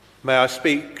May I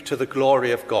speak to the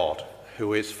glory of God,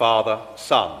 who is Father,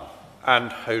 Son,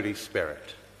 and Holy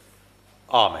Spirit.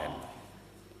 Amen.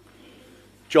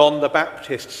 John the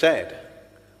Baptist said,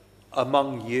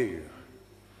 "Among you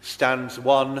stands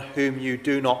one whom you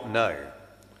do not know,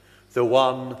 the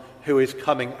one who is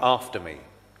coming after me.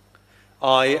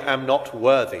 I am not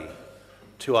worthy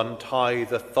to untie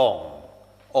the thong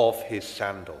of his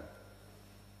sandal."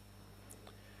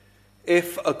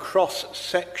 If a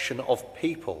cross-section of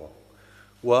people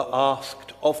were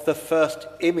asked of the first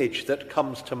image that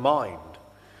comes to mind,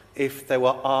 if they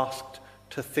were asked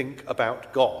to think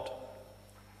about God,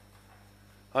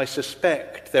 I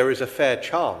suspect there is a fair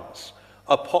chance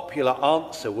a popular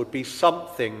answer would be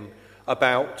something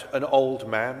about an old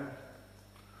man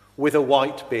with a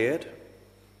white beard,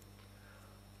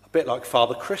 a bit like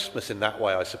Father Christmas in that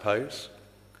way, I suppose,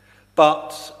 but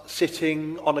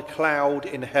sitting on a cloud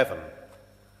in heaven,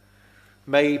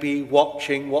 maybe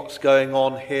watching what's going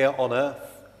on here on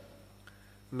earth,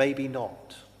 maybe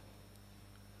not.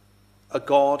 A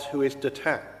God who is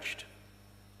detached,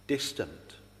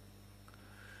 distant.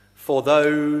 For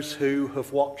those who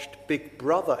have watched Big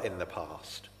Brother in the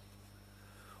past,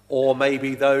 or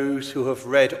maybe those who have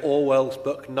read Orwell's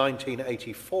book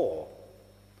 1984,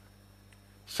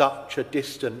 such a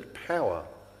distant power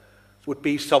would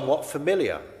be somewhat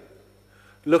familiar,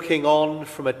 looking on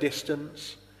from a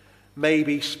distance,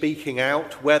 maybe speaking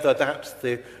out, whether that's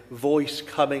the voice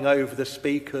coming over the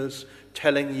speakers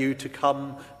telling you to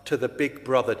come to the Big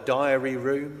Brother diary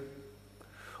room,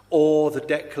 or the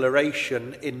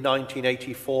declaration in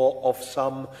 1984 of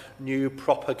some new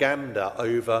propaganda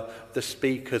over the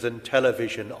speakers and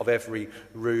television of every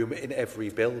room in every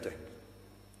building.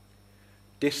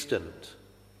 Distant,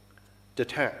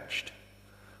 detached,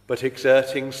 but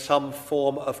exerting some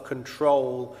form of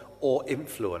control or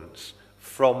influence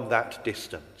from that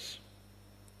distance.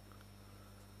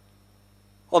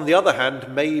 On the other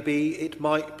hand, maybe it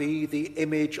might be the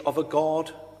image of a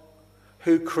God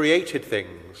who created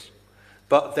things,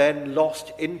 but then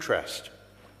lost interest,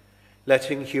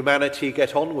 letting humanity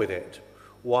get on with it,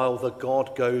 while the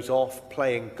God goes off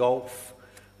playing golf,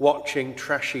 watching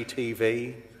trashy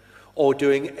TV, or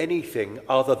doing anything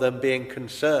other than being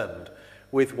concerned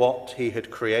with what he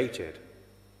had created.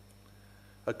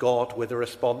 A God with a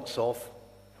response of,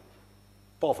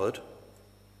 bothered.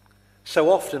 So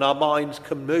often our minds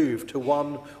can move to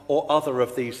one or other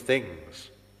of these things,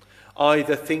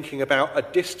 either thinking about a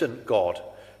distant God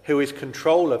who is in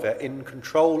control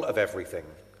of everything,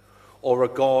 or a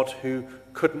God who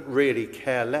couldn't really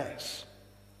care less.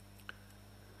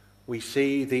 We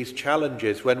see these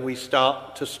challenges when we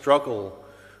start to struggle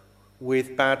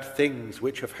with bad things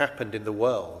which have happened in the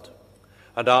world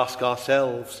and ask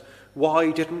ourselves,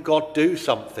 why didn't God do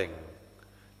something?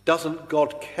 Doesn't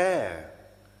God care?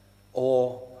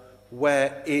 Or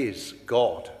where is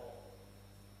God?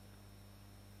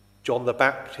 John the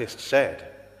Baptist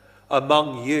said,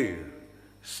 "Among you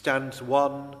stands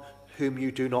one whom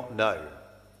you do not know,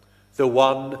 the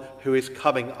one who is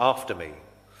coming after me.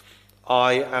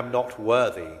 I am not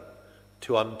worthy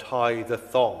to untie the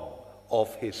thong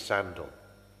of his sandal."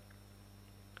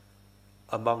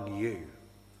 Among you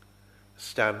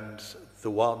stands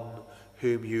the one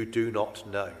whom you do not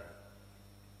know.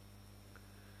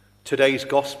 Today's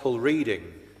gospel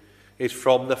reading is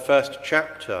from the first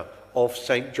chapter of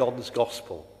St. John's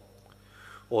Gospel.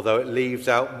 Although it leaves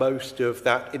out most of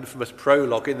that infamous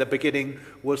prologue, in the beginning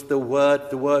was the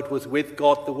Word was with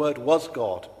God, the Word was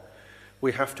God.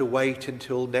 We have to wait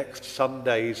until next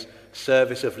Sunday's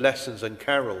service of lessons and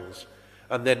carols,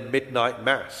 and then midnight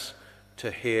mass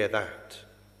to hear that.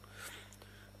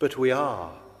 But we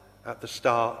are at the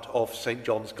start of St.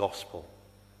 John's Gospel.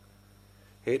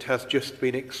 It has just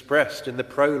been expressed in the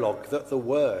prologue that the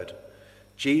Word,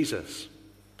 Jesus,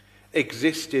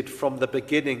 existed from the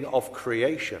beginning of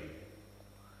creation,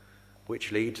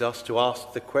 which leads us to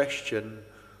ask the question,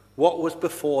 what was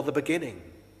before the beginning?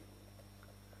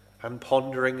 And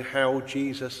pondering how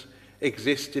Jesus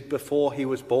existed before he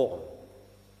was born.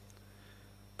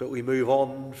 But we move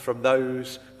on from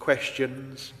those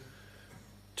questions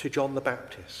to John the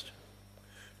Baptist.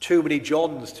 Too many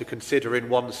Johns to consider in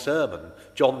one sermon,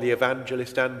 John the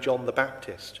Evangelist and John the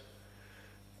Baptist.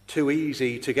 Too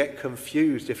easy to get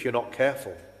confused if you're not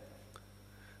careful.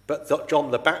 But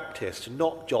John the Baptist,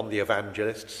 not John the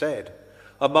Evangelist, said,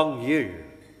 "Among you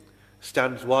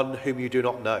stands one whom you do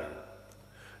not know,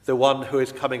 the one who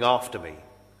is coming after me.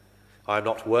 I am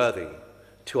not worthy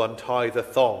to untie the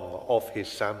thong of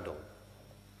his sandal."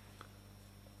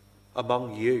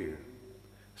 Among you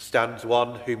stands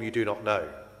one whom you do not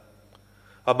know.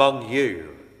 Among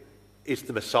you is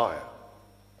the Messiah,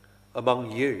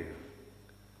 Among you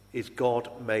is God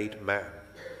made man.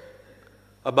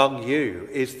 Among you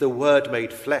is the Word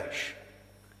made flesh.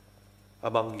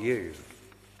 Among you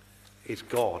is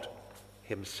God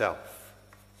himself.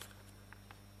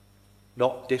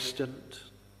 Not distant,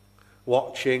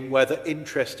 watching whether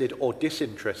interested or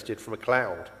disinterested from a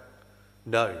cloud.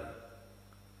 No,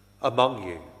 among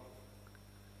you.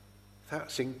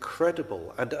 That's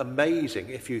incredible and amazing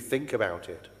if you think about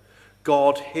it.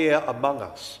 God here among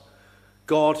us.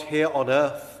 God here on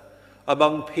earth,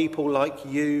 among people like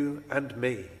you and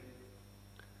me.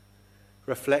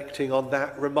 Reflecting on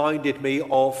that reminded me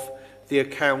of the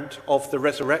account of the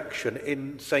resurrection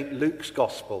in St. Luke's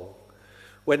Gospel,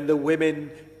 when the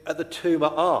women at the tomb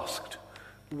are asked,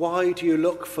 "Why do you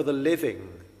look for the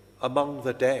living among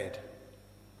the dead?"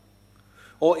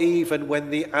 Or even when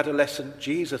the adolescent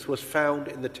Jesus was found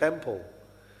in the temple,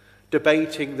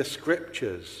 debating the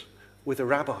scriptures with the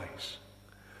rabbis.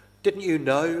 "Didn't you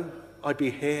know I'd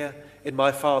be here in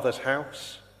my Father's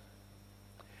house?"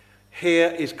 Here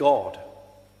is God,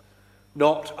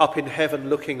 not up in heaven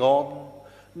looking on,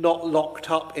 not locked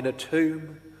up in a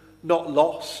tomb, not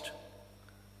lost,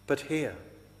 but here.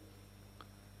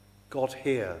 God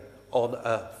here on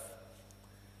earth.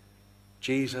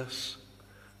 Jesus,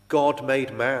 God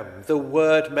made man, the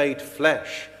Word made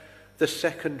flesh, the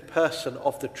second person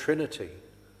of the Trinity,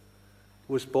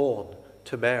 was born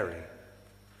to Mary.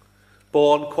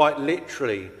 Born quite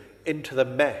literally into the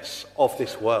mess of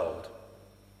this world.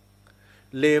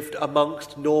 Lived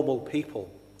amongst normal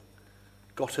people,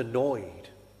 got annoyed,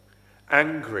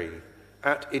 angry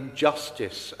at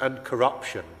injustice and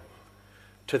corruption,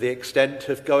 to the extent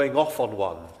of going off on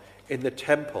one in the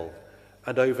temple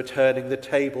and overturning the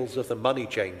tables of the money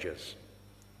changers.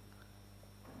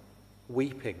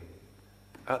 Weeping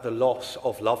at the loss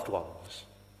of loved ones,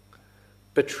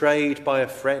 betrayed by a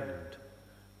friend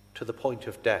to the point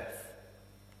of death.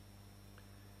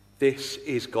 This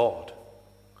is God,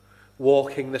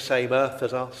 walking the same earth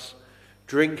as us,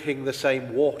 drinking the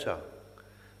same water,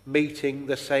 meeting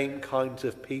the same kinds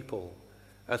of people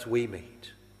as we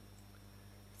meet.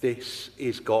 This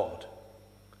is God,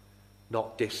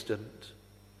 not distant,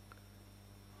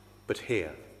 but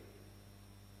here.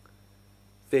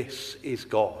 This is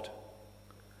God,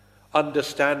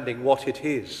 understanding what it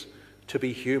is to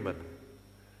be human,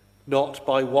 not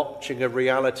by watching a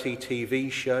reality TV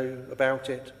show about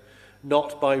it,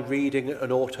 not by reading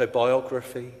an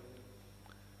autobiography.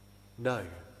 No.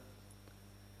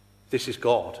 This is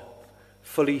God,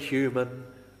 fully human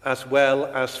as well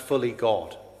as fully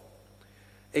God,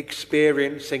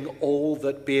 experiencing all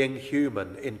that being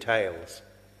human entails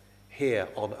here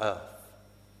on earth.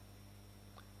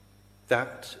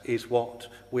 That is what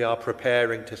we are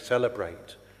preparing to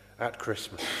celebrate at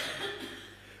Christmas.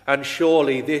 And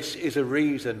surely this is a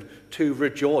reason to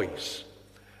rejoice,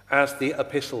 as the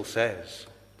epistle says.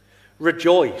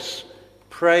 Rejoice,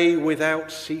 pray without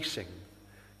ceasing,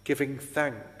 giving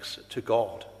thanks to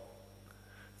God,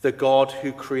 the God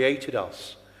who created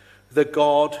us, the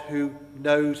God who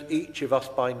knows each of us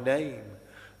by name,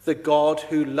 the God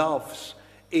who loves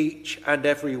each and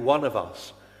every one of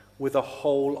us with the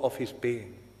whole of his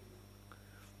being,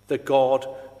 the God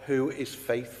who is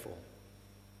faithful,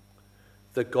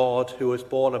 the God who was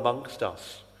born amongst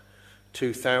us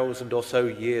 2,000 or so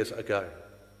years ago,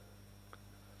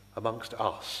 amongst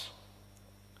us.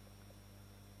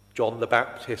 John the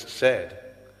Baptist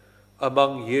said,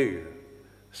 "Among you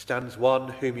stands one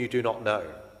whom you do not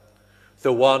know,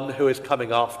 the one who is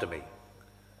coming after me.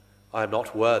 I am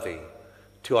not worthy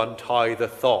to untie the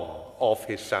thong of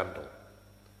his sandal."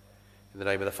 In the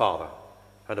name of the Father,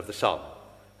 and of the Son,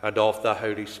 and of the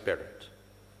Holy Spirit.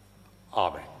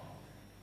 Amen.